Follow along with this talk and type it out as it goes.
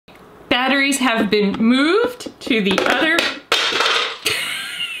batteries have been moved to the other.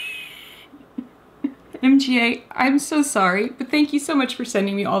 MGA, I'm so sorry, but thank you so much for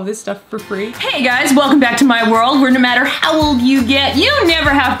sending me all this stuff for free. Hey guys, welcome back to my world where no matter how old you get, you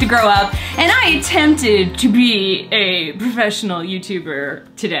never have to grow up. And I attempted to be a professional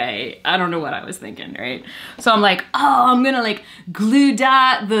YouTuber today. I don't know what I was thinking, right? So I'm like, oh, I'm gonna like glue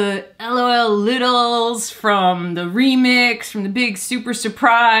dot the L.O.L littles from the remix, from the big super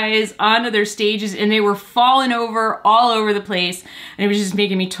surprise onto their stages, and they were falling over all over the place, and it was just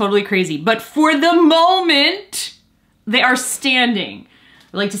making me totally crazy. But for the moment, they are standing.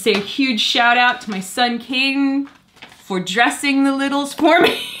 I'd like to say a huge shout out to my son Caden for dressing the littles for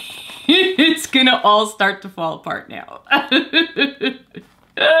me. It's gonna all start to fall apart now.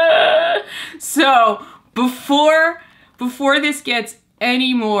 So before this gets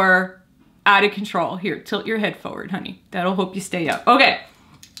any more out of control, here, tilt your head forward, honey. That'll help you stay up. Okay,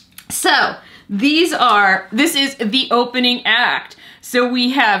 so this is the opening act. So we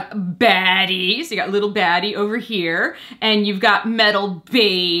have baddies, you got little baddie over here, and you've got metal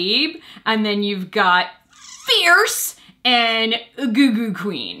babe, and then you've got fierce and goo goo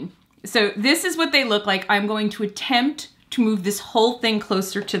queen. So this is what they look like. I'm going to attempt to move this whole thing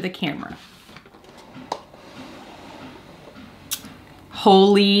closer to the camera.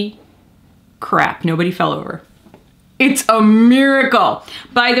 Holy crap, nobody fell over. It's a miracle.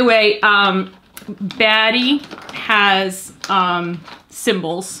 By the way, baddie has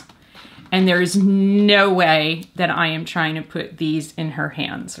symbols, and there's no way that I am trying to put these in her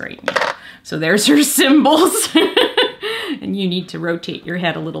hands right now. So there's her symbols. And you need to rotate your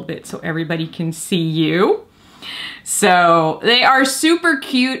head a little bit so everybody can see you. So they are super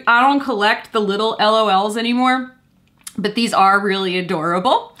cute. I don't collect the little L.O.Ls anymore, but these are really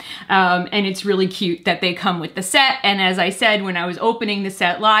adorable. And it's really cute that they come with the set. And as I said, when I was opening the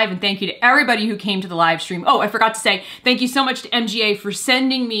set live, and thank you to everybody who came to the live stream. Oh, I forgot to say, thank you so much to MGA for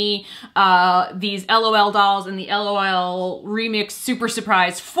sending me these L.O.L dolls and the L.O.L remix super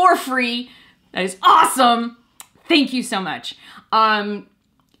surprise for free. That is awesome. Thank you so much.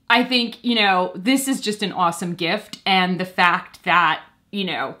 I think, you know, this is just an awesome gift. And the fact that, you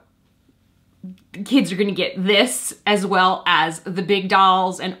know, kids are gonna get this as well as the big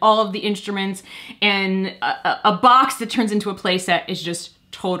dolls and all of the instruments and a box that turns into a playset is just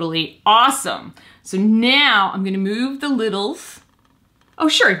totally awesome. So now I'm gonna move the littles. Oh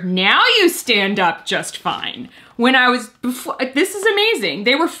sure, now you stand up just fine. When I was before, this is amazing.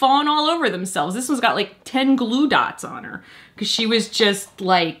 They were falling all over themselves. This one's got like 10 glue dots on her because she was just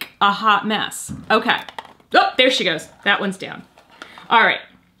like a hot mess. Okay, oh, there she goes. That one's down. All right.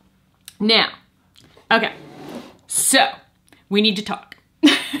 Now, okay, so we need to talk.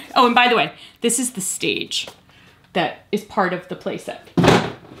 Oh, and by the way, this is the stage that is part of the playset.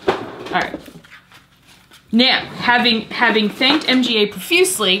 All right. Now, having thanked MGA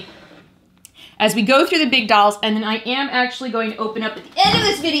profusely, as we go through the big dolls, and then I am actually going to open up at the end of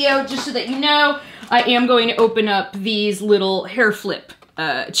this video, just so that you know, I am going to open up these little hair flip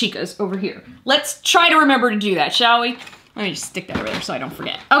chicas over here. Let's try to remember to do that, shall we? Let me just stick that over there so I don't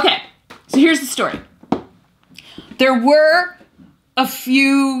forget. Okay. So here's the story. There were a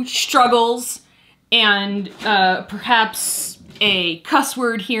few struggles and perhaps a cuss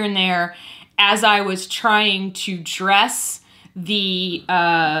word here and there as I was trying to dress the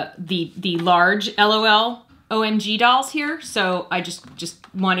large L.O.L OMG dolls here. So I just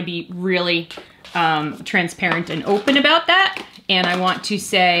want to be really transparent and open about that. And I want to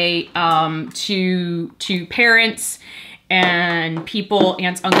say to parents and people,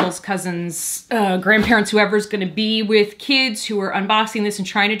 aunts, uncles, cousins, grandparents, whoever's gonna be with kids who are unboxing this and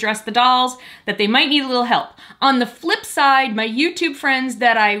trying to dress the dolls, that they might need a little help. On the flip side, my YouTube friends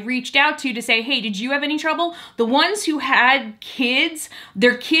that I reached out to say, hey, did you have any trouble? The ones who had kids,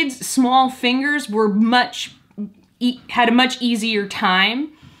 their kids' small fingers were had a much easier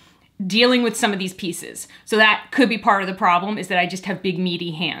time dealing with some of these pieces. So that could be part of the problem, is that I just have big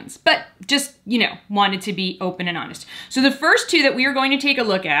meaty hands. But just, you know, wanted to be open and honest. So the first two that we are going to take a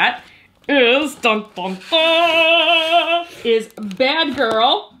look at is, dun, dun, dun, is Bad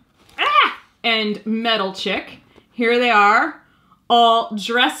Girl and Metal Chick. Here they are, all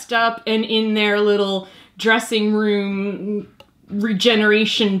dressed up and in their little dressing room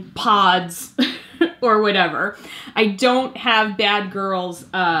regeneration pods or whatever. I don't have Bad Girl's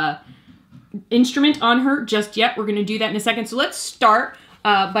instrument on her just yet. We're gonna do that in a second. So let's start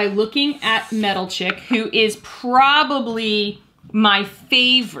by looking at Metal Chick, who is probably my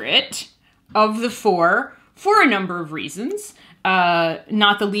favorite of the four for a number of reasons.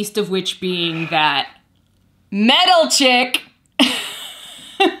 Not the least of which being that Metal Chick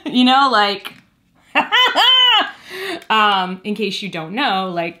You know, like, in case you don't know,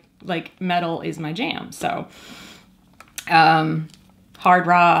 like metal is my jam. So, hard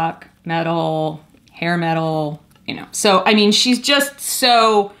rock, metal, hair metal, you know. So, I mean, she's just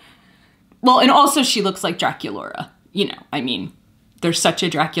so, well, and also she looks like Draculaura, you know. I mean, there's such a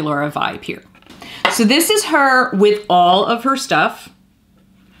Draculaura vibe here. So this is her with all of her stuff.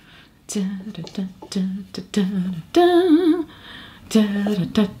 So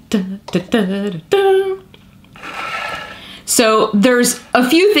there's a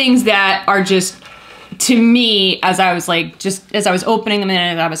few things that are just, to me, as I was like, just as I was opening them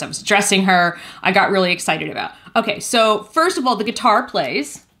and as I was dressing her, I got really excited about. Okay, so first of all, the guitar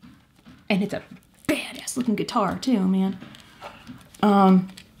plays, and it's a badass looking guitar too, man.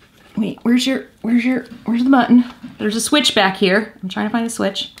 Wait, where's the button? There's a switch back here. I'm trying to find the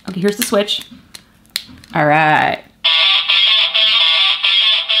switch. Okay, here's the switch. All right.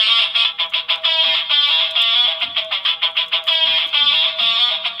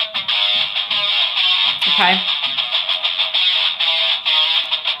 Okay.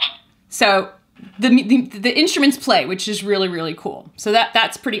 So the instruments play, which is really, really cool. So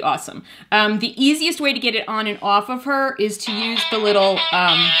that's pretty awesome. The easiest way to get it on and off of her is to use the little,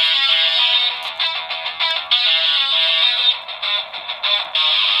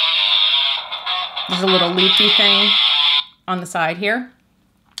 there's a little loopy thing on the side here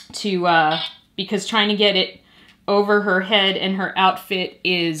to, because trying to get it over her head and her outfit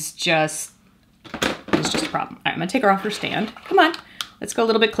is just a problem. All right, I'm gonna take her off her stand. Come on, let's go a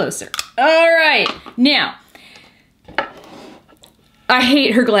little bit closer. All right, now, I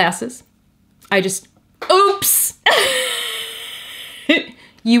hate her glasses. Oops.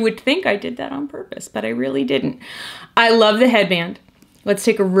 You would think I did that on purpose, but I really didn't. I love the headband. Let's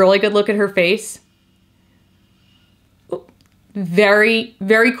take a really good look at her face. Very,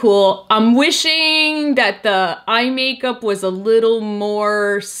 very cool. I'm wishing that the eye makeup was a little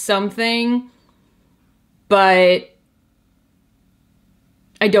more something, but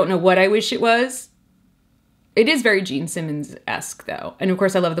I don't know what I wish it was. It is very Gene Simmons-esque though. And of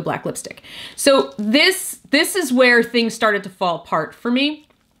course I love the black lipstick. So this is where things started to fall apart for me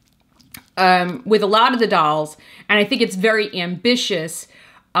with a lot of the dolls. And I think it's very ambitious.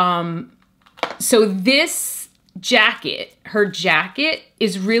 So this jacket, her jacket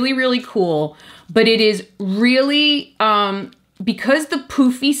is really, really cool, but it is really, because the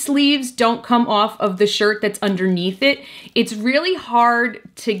poofy sleeves don't come off of the shirt that's underneath it, it's really hard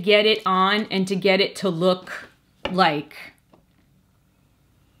to get it on and to get it to look like,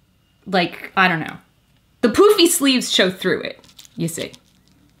 I don't know. The poofy sleeves show through it, you see.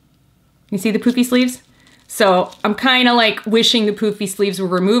 You see the poofy sleeves? So I'm kind of like wishing the poofy sleeves were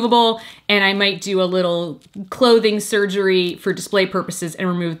removable, and I might do a little clothing surgery for display purposes and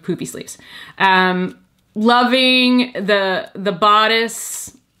remove the poofy sleeves. Loving the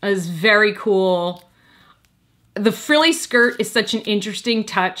bodice is very cool. The frilly skirt is such an interesting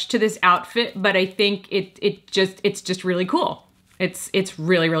touch to this outfit, but I think it's just really cool. It's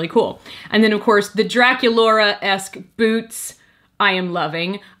really, really cool. And then of course the Draculaura-esque boots I am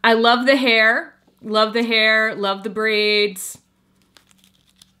loving. I love the hair. Love the hair, love the braids.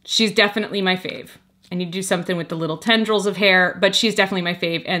 She's definitely my fave. I need to do something with the little tendrils of hair, but she's definitely my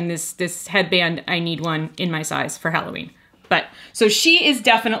fave. And this headband, I need one in my size for Halloween. But, so she is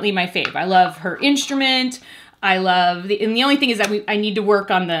definitely my fave. I love her instrument. I love, and the only thing is that I need to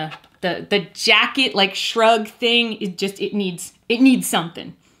work on the jacket, like shrug thing. It needs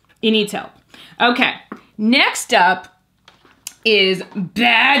something. It needs help. Okay, next up is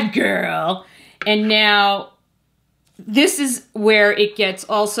Bad Girl. And now, this is where it gets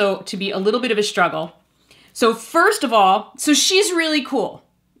also to be a little bit of a struggle. So first of all, so she's really cool.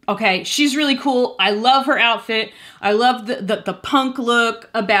 Okay, she's really cool. I love her outfit. I love the punk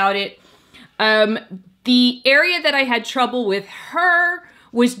look about it. The area that I had trouble with her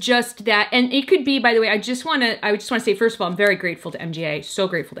was just that, and it could be, by the way, I just want to say, first of all, I'm very grateful to MGA, so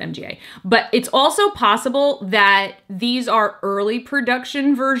grateful to MGA. But it's also possible that these are early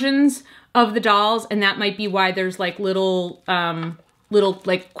production versions of the dolls, and that might be why there's like little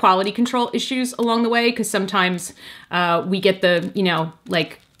like quality control issues along the way, because sometimes we get the, you know,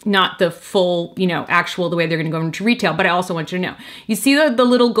 like not the full, you know, actual the way they're gonna go into retail. But I also want you to know, you see the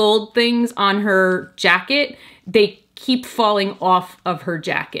little gold things on her jacket, they keep falling off of her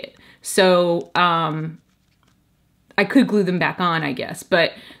jacket. So I could glue them back on, I guess,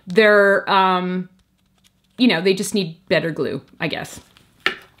 but they're, you know, they just need better glue, I guess.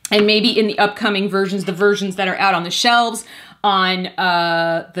 And maybe in the upcoming versions, the versions that are out on the shelves on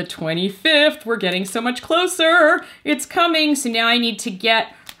the 25th, we're getting so much closer. It's coming. So now I need to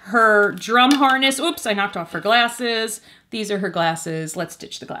get her drum harness. Oops, I knocked off her glasses. These are her glasses. Let's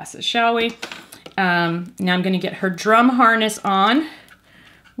stitch the glasses, shall we? Now I'm gonna get her drum harness on,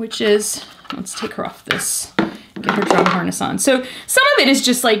 which is, let's take her off this, get her drum harness on. So some of it is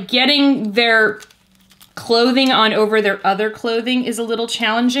just like getting their clothing on over their other clothing is a little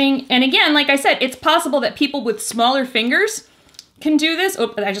challenging. And again, like I said, it's possible that people with smaller fingers can do this.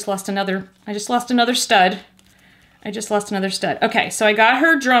 Oh, I just lost another stud. Okay, so I got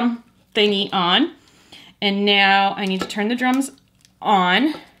her drum thingy on, and now I need to turn the drums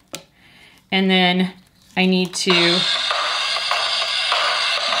on, and then I need to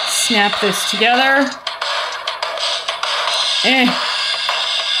snap this together.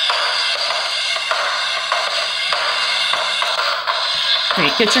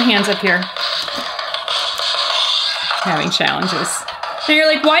 Great, get your hands up here. Having challenges. So you're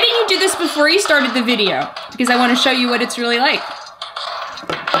like, why didn't you do this before you started the video? Because I want to show you what it's really like.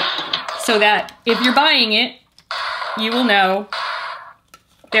 So that if you're buying it, you will know.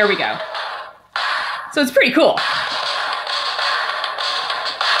 There we go. So it's pretty cool.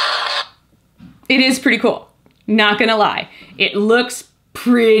 It is pretty cool. Not gonna lie. It looks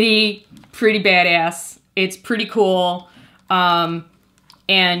pretty badass. It's pretty cool. You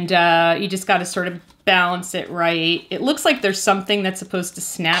just got to sort of balance it right. It looks like there's something that's supposed to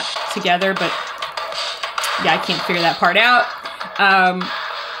snap together, but yeah, I can't figure that part out.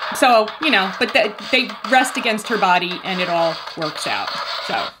 So, you know, but they rest against her body and it all works out.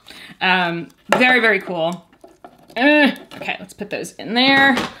 So, very cool. Okay, let's put those in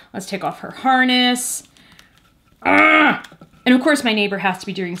there. Let's take off her harness. And of course, my neighbor has to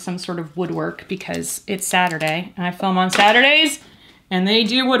be doing some sort of woodwork because it's Saturday and I film on Saturdays. And they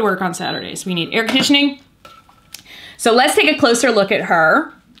do woodwork on Saturdays. We need air conditioning. So let's take a closer look at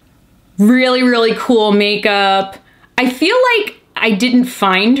her. Really cool makeup. I feel like I didn't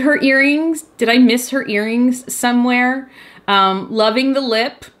find her earrings. Did I miss her earrings somewhere? Loving the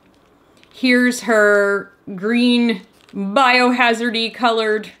lip. Here's her green biohazard-y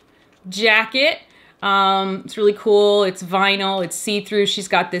colored jacket. It's really cool. It's vinyl. It's see-through. She's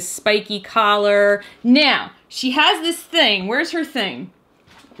got this spiky collar. Now, she has this thing. Where's her thing?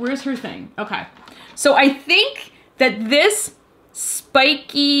 Where's her thing? Okay. So I think that this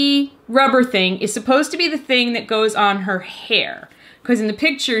spiky rubber thing is supposed to be the thing that goes on her hair. Because in the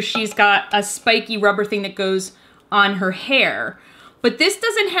picture, she's got a spiky rubber thing that goes on her hair. But this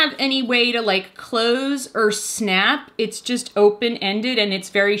doesn't have any way to like close or snap. It's just open-ended and it's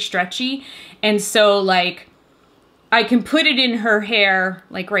very stretchy. And so like, I can put it in her hair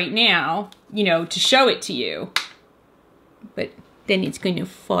like right now, you know, to show it to you, but then it's going to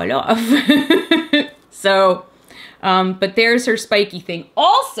fall off. So, but there's her spiky thing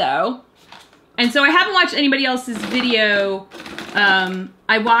also. And so I haven't watched anybody else's video.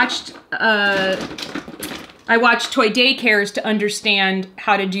 I watched Toy Daycares to understand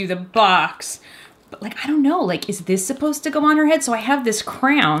how to do the box, but like, I don't know, like, is this supposed to go on her head? So I have this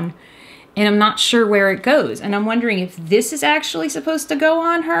crown and I'm not sure where it goes. And I'm wondering if this is actually supposed to go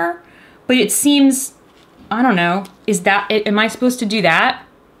on her, but it seems, I don't know. Is that it? Am I supposed to do that?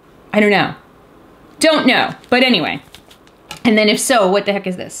 I don't know. Don't know. But anyway. And then if so, what the heck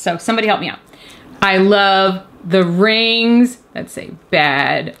is this? So somebody help me out. I love the rings that say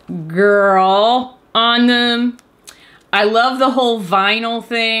bad girl on them. I love the whole vinyl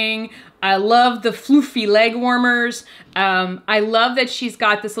thing. I love the floofy leg warmers. I love that she's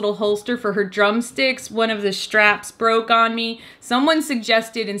got this little holster for her drumsticks. One of the straps broke on me. Someone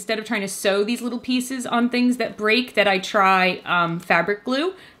suggested instead of trying to sew these little pieces on things that break, that I try fabric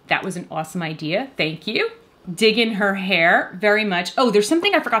glue. That was an awesome idea. Thank you. Digging her hair very much. Oh, there's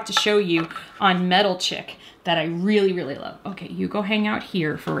something I forgot to show you on Metal Chick that I really love. Okay, you go hang out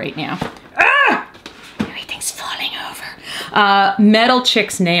here for right now. Ah! Everything's falling over. Metal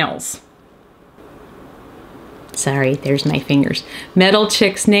Chick's nails. Sorry, there's my fingers. Metal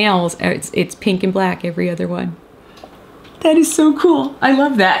Chick's nails. It's pink and black, every other one. That is so cool. I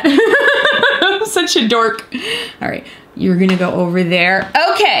love that. I'm such a dork. All right, you're gonna go over there.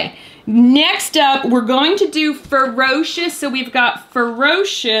 Okay, next up, we're going to do Ferocious. So we've got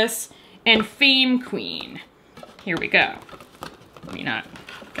Ferocious and Fame Queen. Here we go. Let me not,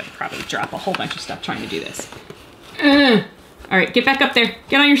 I'm gonna probably drop a whole bunch of stuff trying to do this. All right, get back up there.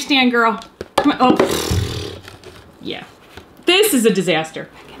 Get on your stand, girl. Come on. Oh. Yeah, this is a disaster.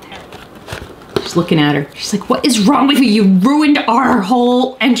 She's looking at her. She's like, what is wrong with you? You ruined our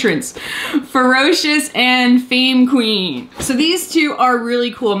whole entrance. Ferocious and Fame Queen. So these two are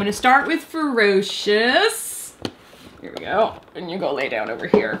really cool. I'm gonna start with Ferocious. Here we go. And you go lay down over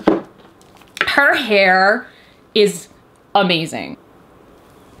here. Her hair is amazing.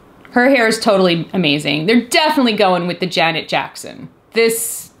 Her hair is totally amazing. They're definitely going with the Janet Jackson.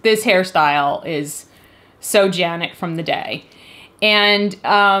 This hairstyle is so Janet from the day. And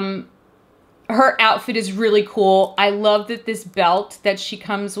her outfit is really cool. I love that this belt that she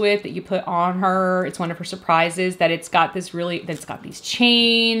comes with that you put on her, it's one of her surprises, that it's got this that's got these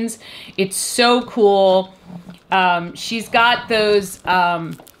chains. It's so cool. She's got those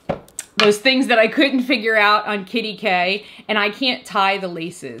things that I couldn't figure out on Kitty K, and I can't tie the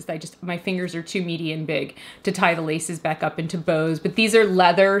laces. My fingers are too meaty and big to tie the laces back up into bows, but these are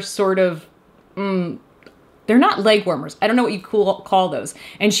leather sort of, they're not leg warmers. I don't know what you call those.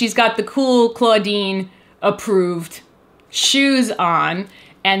 And she's got the cool Claudine approved shoes on.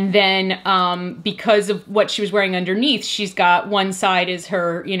 And then because of what she was wearing underneath, she's got one side is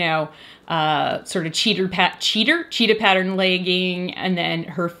her, you know, sort of cheetah pattern legging, and then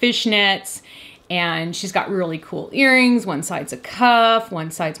her fishnets. And she's got really cool earrings. One side's a cuff, one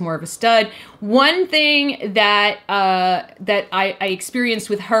side's more of a stud. One thing that that I experienced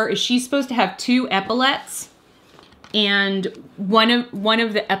with her is she's supposed to have 2 epaulets, and one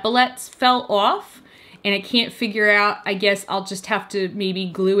of the epaulets fell off, and I can't figure out. I guess I'll just have to maybe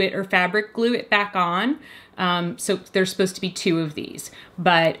glue it or fabric glue it back on. So there's supposed to be 2 of these,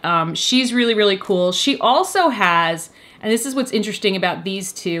 but she's really, really cool. She also has, and this is what's interesting about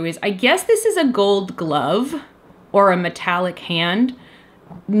these 2, is I guess this is a gold glove or a metallic hand.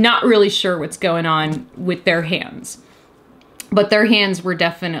 Not really sure what's going on with their hands, but their hands were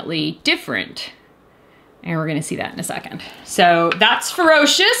definitely different. And we're gonna see that in a second. So that's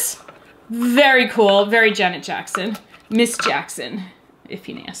Ferocious. Very cool, very Janet Jackson. Miss Jackson, if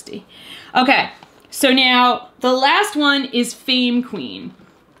you nasty. Okay, so now the last one is Fame Queen.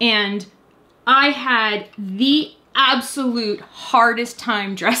 And I had the absolute hardest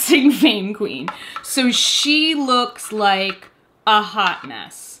time dressing Fame Queen. So she looks like a hot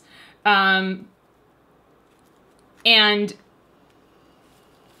mess. And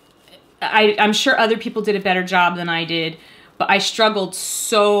I'm sure other people did a better job than I did, but I struggled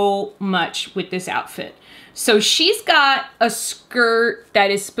so much with this outfit. So she's got a skirt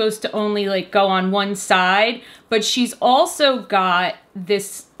that is supposed to only like go on one side, but she's also got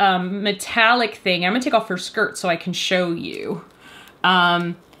this metallic thing. I'm gonna take off her skirt so I can show you.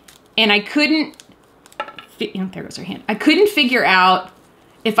 And I couldn't, there goes her hand. I couldn't figure out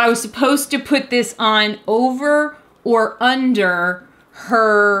if I was supposed to put this on over or under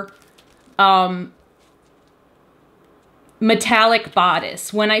her metallic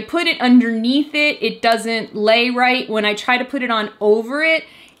bodice. When I put it underneath it, it doesn't lay right. When I try to put it on over it,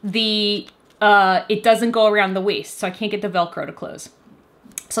 it doesn't go around the waist, so I can't get the Velcro to close.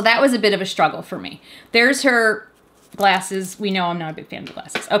 So that was a bit of a struggle for me. There's her glasses. We know I'm not a big fan of the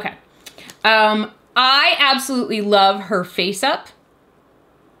glasses. Okay. I absolutely love her face up.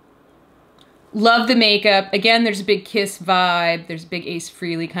 Love the makeup. Again, there's a big Kiss vibe. There's a big Ace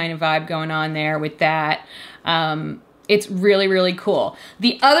Frehley kind of vibe going on there with that. It's really, really cool.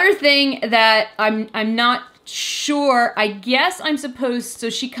 The other thing that I'm not sure, I guess I'm supposed, so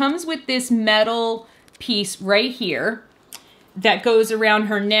she comes with this metal piece right here that goes around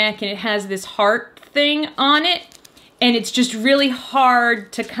her neck, and it has this heart thing on it. And it's just really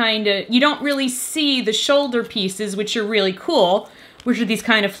hard to kind of, you don't really see the shoulder pieces, which are really cool, which are these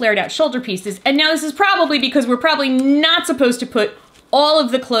kind of flared out shoulder pieces. And now this is probably because we're probably not supposed to put all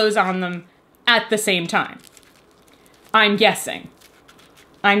of the clothes on them at the same time. I'm guessing,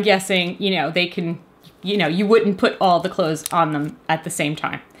 you know, they can, you know, you wouldn't put all the clothes on them at the same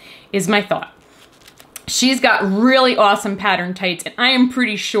time, is my thought. She's got really awesome pattern tights, and I am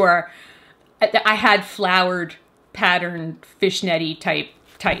pretty sure that I had flowered patterned fishnetty type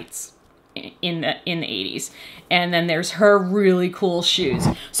tights in the 80s. And then there's her really cool shoes.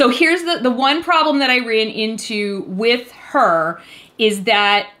 So here's the one problem that I ran into with her is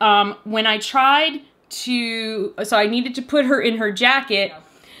that when I tried to, so I needed to put her in her jacket.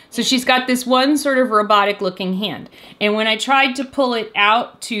 So she's got this one sort of robotic looking hand. And when I tried to pull it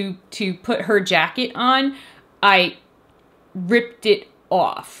out to put her jacket on, I ripped it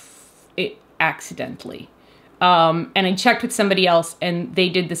off accidentally. And I checked with somebody else and they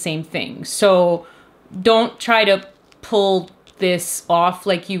did the same thing. So don't try to pull this off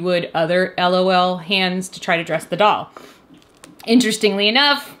like you would other L.O.L. hands to try to dress the doll. Interestingly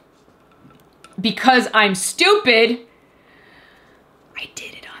enough, because I'm stupid, I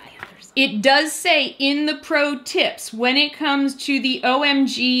did it on the others. It does say in the pro tips, when it comes to the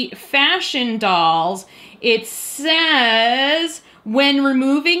OMG fashion dolls, it says, when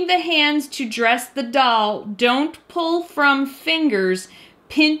removing the hands to dress the doll, don't pull from fingers,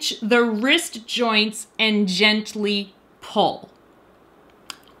 pinch the wrist joints and gently pull.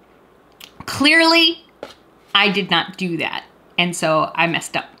 Clearly, I did not do that. And so I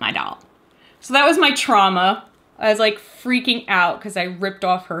messed up my doll. So that was my trauma. I was like freaking out because I ripped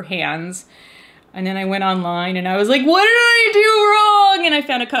off her hands. And then I went online and I was like, what did I do wrong? And I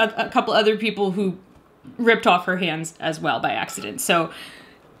found a couple other people who ripped off her hands as well by accident. So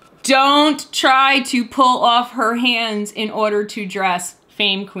don't try to pull off her hands in order to dress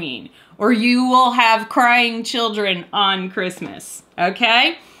Fame Queen, or you will have crying children on Christmas,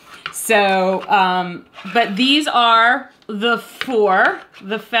 okay? So, but these are the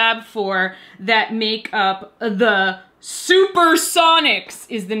Fab Four that make up the Supersonics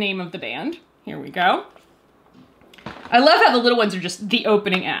is the name of the band. Here we go. I love how the little ones are just the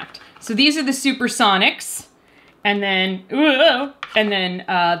opening act. So these are the Supersonics, and then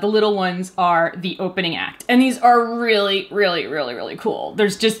the little ones are the opening act. And these are really, really, really, really cool.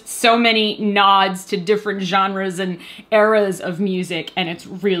 There's just so many nods to different genres and eras of music, and it's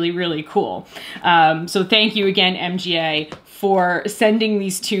really, really cool. So thank you again, MGA, for sending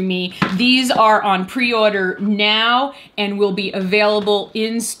these to me. These are on pre-order now and will be available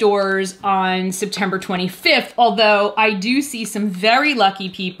in stores on September 25th, although I do see some very lucky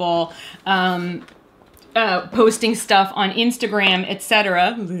people posting stuff on Instagram,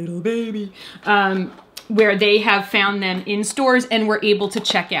 etc. Little baby. Where they have found them in stores and were able to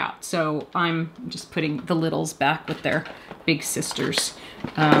check out. So I'm just putting the littles back with their big sisters.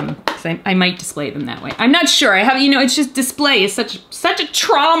 So I might display them that way. I'm not sure. I have, you know, it's just display is such a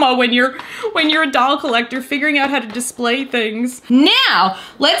trauma when you're a doll collector, figuring out how to display things. Now,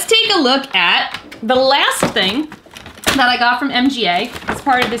 let's take a look at the last thing that I got from MGA as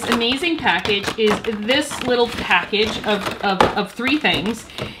part of this amazing package is this little package of 3 things.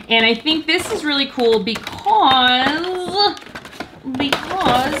 And I think this is really cool because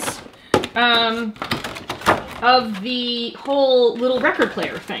of the whole little record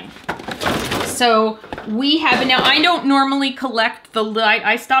player thing. So we have, now I don't normally collect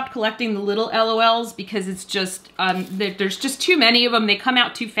I stopped collecting the little L.O.Ls because it's just, there's just too many of them. They come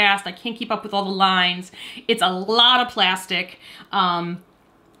out too fast. I can't keep up with all the lines. It's a lot of plastic. And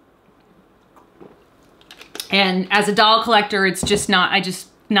as a doll collector, it's just not,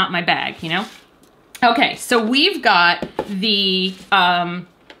 not my bag, you know? Okay, so we've got the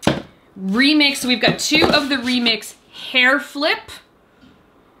REMIX. We've got 2 of the REMIX hair flip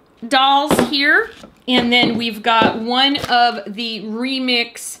dolls here, and then we've got 1 of the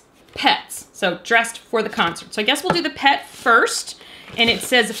REMIX pets, so dressed for the concert. So I guess we'll do the pet first, and it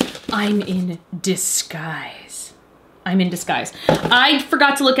says, I'm in disguise. I'm in disguise. I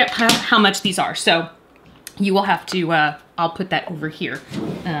forgot to look at how much these are, so you will have to, I'll put that over here.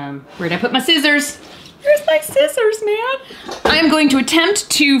 Where'd I put my scissors? Where's my scissors, man? I'm going to attempt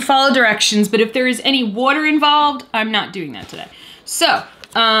to follow directions, but if there is any water involved, I'm not doing that today. So,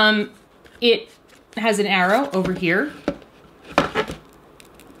 it has an arrow over here.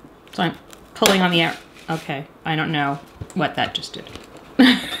 So I'm pulling on the arrow. Okay, I don't know what that just did.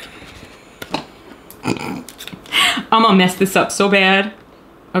 I'm gonna mess this up so bad.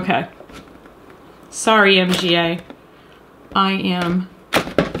 Okay. Sorry, MGA. I am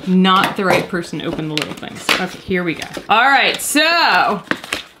not the right person to open the little things. Okay, here we go. All right, so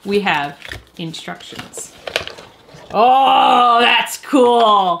we have instructions. Oh, that's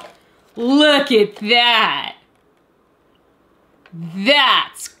cool. Look at that.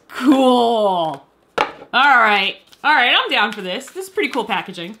 That's cool. All right, I'm down for this. This is pretty cool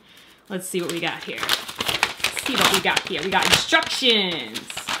packaging. Let's see what we got here. Let's see what we got here. We got instructions.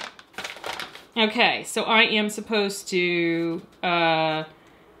 Okay, so I am supposed to, whoa,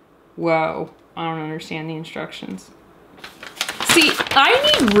 I don't understand the instructions. See,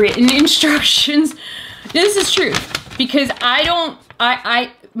 I need written instructions. This is true, because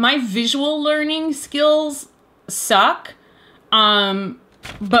my visual learning skills suck,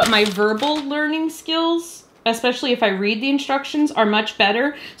 but my verbal learning skills, especially if I read the instructions, are much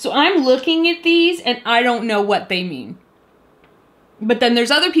better. So I'm looking at these and I don't know what they mean. But then there's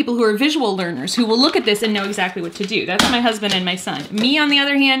other people who are visual learners who will look at this and know exactly what to do. That's my husband and my son. Me, on the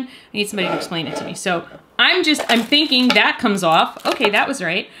other hand, I need somebody to explain it to me. So I'm thinking that comes off. Okay, that was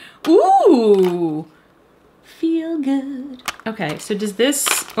right. Ooh, feel good. Okay, so does this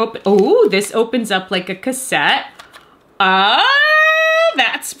open? Oh, this opens up like a cassette. Ah,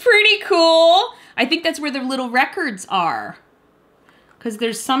 that's pretty cool. I think that's where the little records are. Because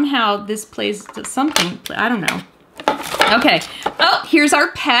there's somehow this plays something, I don't know. Okay, oh, here's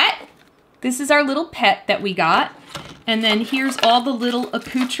our pet. This is our little pet that we got. And then here's all the little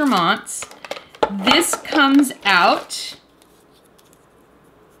accoutrements. This comes out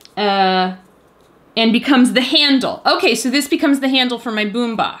and becomes the handle. Okay, so this becomes the handle for my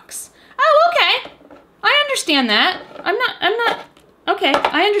boombox. Oh, okay. I understand that. I'm not, okay,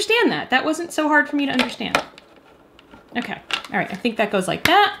 I understand that. That wasn't so hard for me to understand. Okay, all right, I think that goes like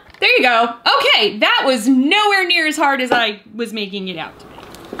that. There you go. Okay, that was nowhere near as hard as I was making it out to be.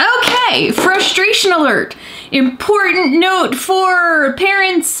 Okay, frustration alert. Important note for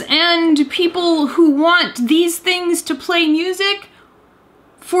parents and people who want these things to play music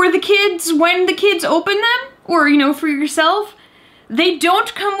for the kids when the kids open them, or, you know, for yourself. They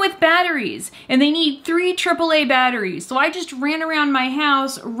don't come with batteries, and they need 3 AAA batteries. So I just ran around my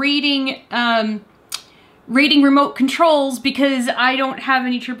house rating remote controls because I don't have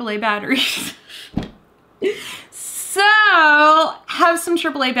any AAA batteries. So have some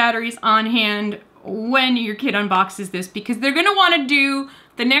AAA batteries on hand when your kid unboxes this, because they're gonna wanna do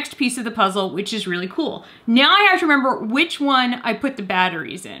the next piece of the puzzle, which is really cool. Now I have to remember which one I put the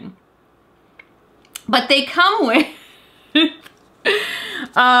batteries in. But they come with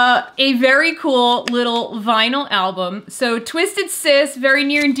a very cool little vinyl album. So Twisted Sis, very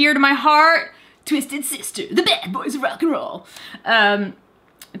near and dear to my heart. Twisted Sister, the bad boys of rock and roll.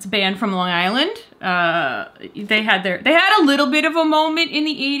 It's a band from Long Island. They had a little bit of a moment in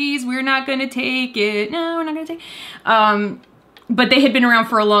the 80s. We're not gonna take it. No, we're not gonna take it. But they had been around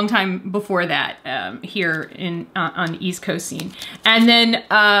for a long time before that, here on the East Coast scene. And then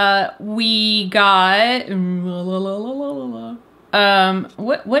we got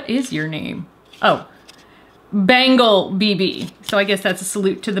what is your name? Oh, Bangle BB. So I guess that's a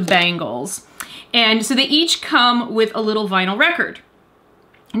salute to the Bangles. And so they each come with a little vinyl record.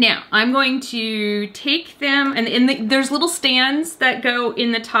 Now, I'm going to take them, and there's little stands that go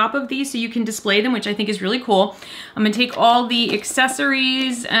in the top of these so you can display them, which I think is really cool. I'm gonna take all the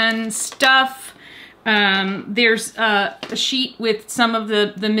accessories and stuff. There's a sheet with some of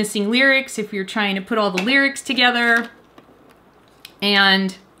the missing lyrics if you're trying to put all the lyrics together.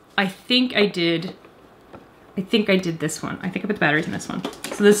 And I think I did this one. I think I put the batteries in this one.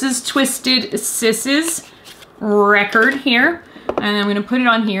 So this is Twisted Sis's record here. And I'm gonna put it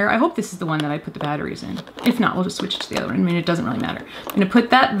on here. I hope this is the one that I put the batteries in. If not, we'll just switch it to the other one. I mean, it doesn't really matter. I'm gonna put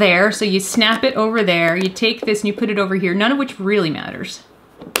that there. So you snap it over there. You take this and you put it over here, none of which really matters.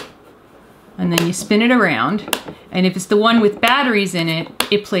 And then you spin it around. And if it's the one with batteries in it,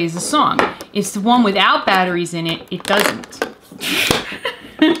 it plays a song. If it's the one without batteries in it, it doesn't.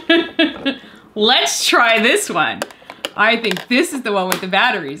 Let's try this one. I think this is the one with the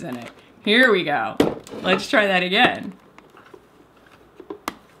batteries in it. Here we go. Let's try that again.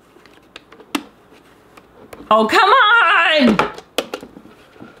 Oh, come on!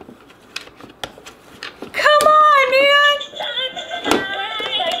 Come on, man!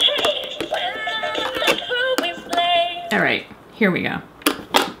 All right, here we go.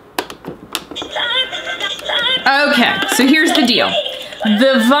 Okay, so here's the deal.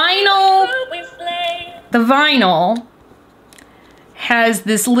 The vinyl has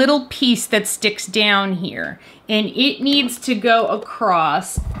this little piece that sticks down here, and it needs to go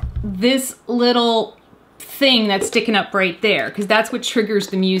across this little thing that's sticking up right there, because that's what triggers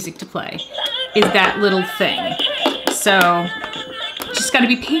the music to play, is that little thing. So just got to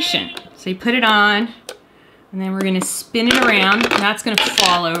be patient. So you put it on, and then we're going to spin it around, and that's going to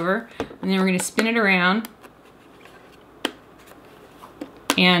fall over, and then we're going to spin it around,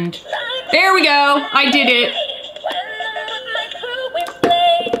 and there we go. I did it.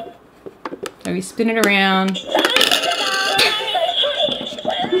 So we spin it around.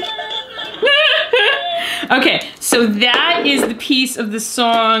 Okay, so that is the piece of the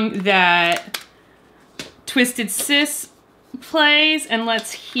song that Twisted Sis plays, and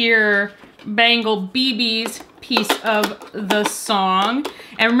let's hear Bangle BB's piece of the song.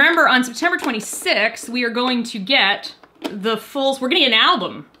 And remember, on September 26th, we are going to get the full, we're gonna get an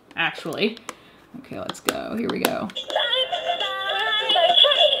album, actually. Okay, let's go, here we go.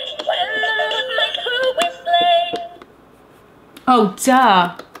 Oh,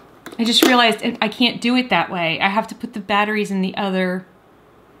 duh. I just realized I can't do it that way. I have to put the batteries in the other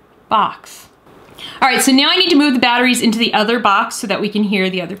box. All right, so now I need to move the batteries into the other box so that we can hear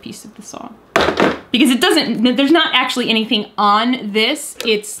the other piece of the song. Because it doesn't, there's not actually anything on this.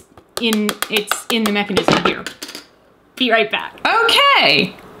 It's in the mechanism here. Be right back.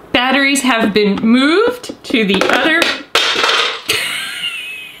 Okay, batteries have been moved to the other.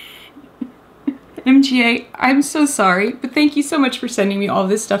 MGA, I'm so sorry, but thank you so much for sending me all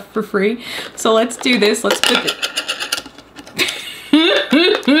this stuff for free. So let's do this. Let's put it.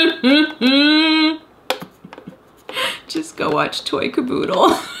 Just go watch Toy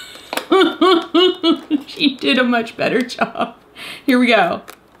Caboodle. She did a much better job. Here we go.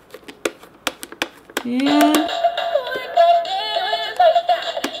 Yeah.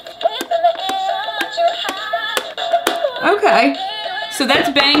 Okay, so that's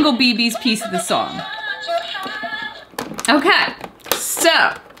Bangle BB's piece of the song. Okay,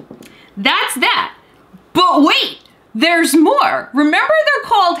 so that's that. But wait, there's more. Remember they're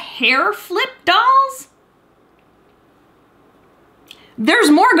called hair flip dolls? There's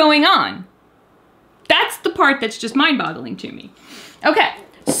more going on. That's the part that's just mind-boggling to me. Okay,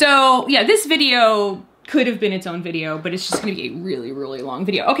 so yeah, this video could have been its own video, but it's just gonna be a really, really long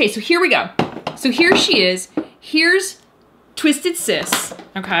video. Okay, so here we go. So here she is. Here's Twisted Sis,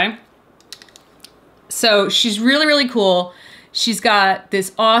 okay? So she's really, really cool. She's got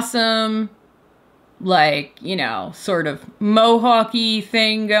this awesome, like, you know, sort of mohawky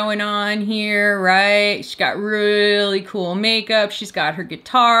thing going on here, right? She's got really cool makeup. She's got her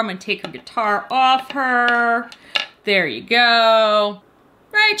guitar. I'm gonna take her guitar off her. There you go.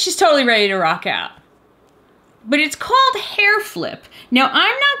 Right, she's totally ready to rock out. But it's called hair flip. Now,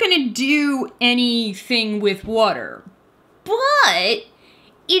 I'm not gonna do anything with water, but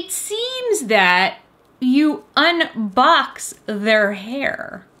it seems that you unbox their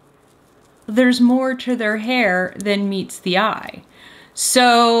hair. There's more to their hair than meets the eye.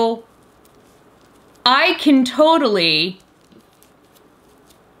 So I can totally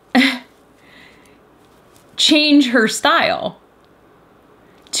change her style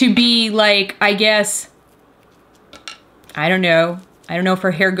to be like, I guess, I don't know if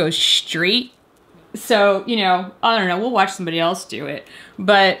her hair goes straight. So, you know, I don't know, we'll watch somebody else do it.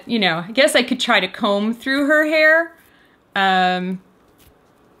 But, you know, I guess I could try to comb through her hair.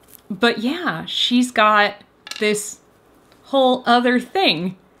 But yeah, she's got this whole other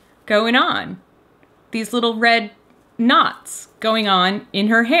thing going on. These little red knots going on in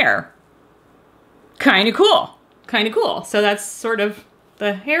her hair. Kind of cool. Kind of cool. So that's sort of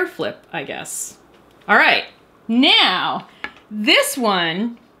the hair flip, I guess. All right. Now, this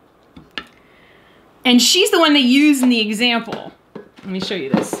one, and she's the one they use in the example. Let me show you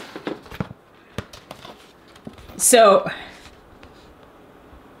this. So,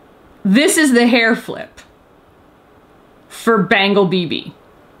 this is the hair flip for Bangle BB.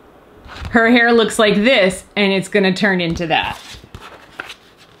 Her hair looks like this, and it's gonna turn into that.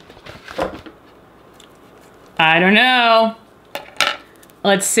 I don't know.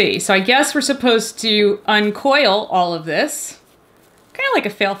 Let's see. So I guess we're supposed to uncoil all of this. Kind of like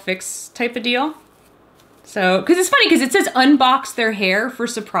a fail fix type of deal. So, because it's funny because it says unbox their hair for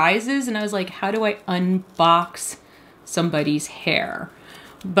surprises. And I was like, how do I unbox somebody's hair?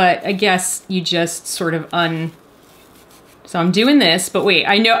 But I guess you just sort of So I'm doing this, but wait,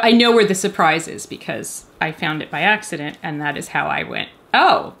 I know where the surprise is because I found it by accident and that is how I went,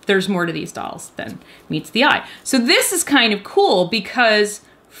 oh, there's more to these dolls than meets the eye. So this is kind of cool because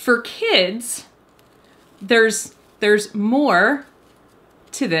for kids, there's more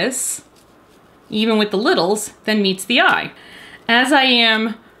to this, even with the littles, than meets the eye. As I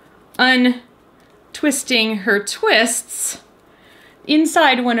am untwisting her twists,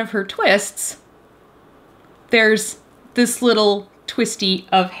 inside one of her twists, there's this little twisty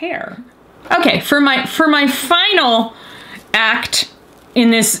of hair. Okay, for my final act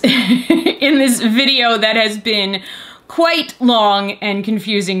in this in this video that has been quite long and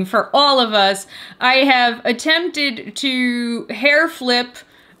confusing for all of us, I have attempted to hair flip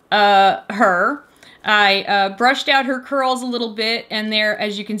her. I brushed out her curls a little bit, and there,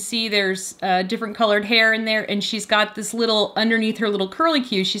 as you can see, there's different colored hair in there, and she's got this little, underneath her little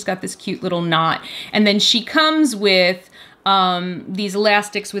curlicue, she's got this cute little knot. And then she comes with these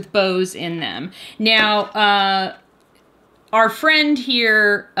elastics with bows in them. Now, our friend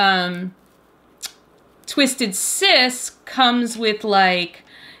here, Twisted Sis, comes with like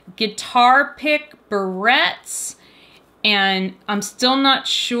guitar pick barrettes, and I'm still not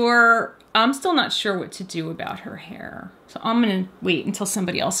sure what to do about her hair. So I'm gonna wait until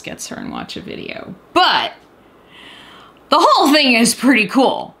somebody else gets her and watch a video. But the whole thing is pretty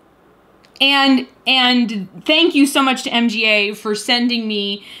cool. And thank you so much to MGA for sending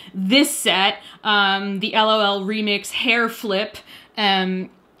me this set, the L.O.L REMIX hair flip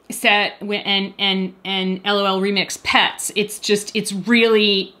set, and L.O.L REMIX pets. It's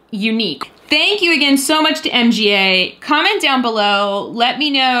really unique. Thank you again so much to MGA. Comment down below. Let me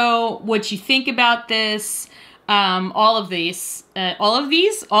know what you think about this. All of these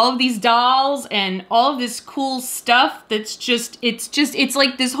dolls and all of this cool stuff that's it's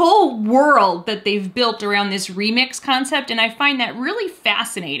like this whole world that they've built around this remix concept, and I find that really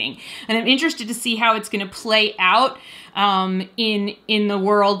fascinating. And I'm interested to see how it's going to play out in the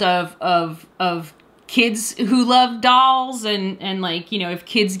world of kids who love dolls and like, you know, if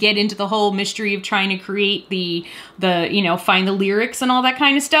kids get into the whole mystery of trying to create the you know, find the lyrics and all that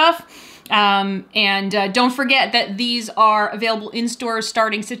kind of stuff. Don't forget that these are available in stores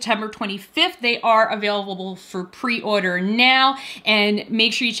starting September 25th. They are available for pre-order now. And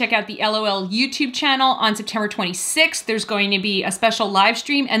make sure you check out the L.O.L YouTube channel on September 26th. There's going to be a special live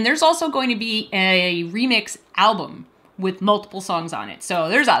stream, and there's also going to be a remix album with multiple songs on it. So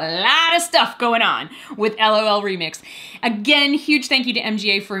there's a lot of stuff going on with L.O.L Remix. Again, huge thank you to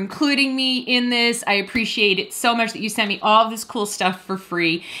MGA for including me in this. I appreciate it so much that you sent me all of this cool stuff for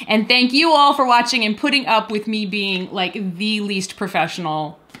free. And thank you all for watching and putting up with me being like the least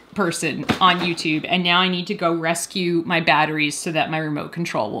professional person on YouTube. And now I need to go rescue my batteries so that my remote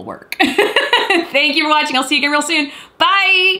control will work. Thank you for watching. I'll see you again real soon.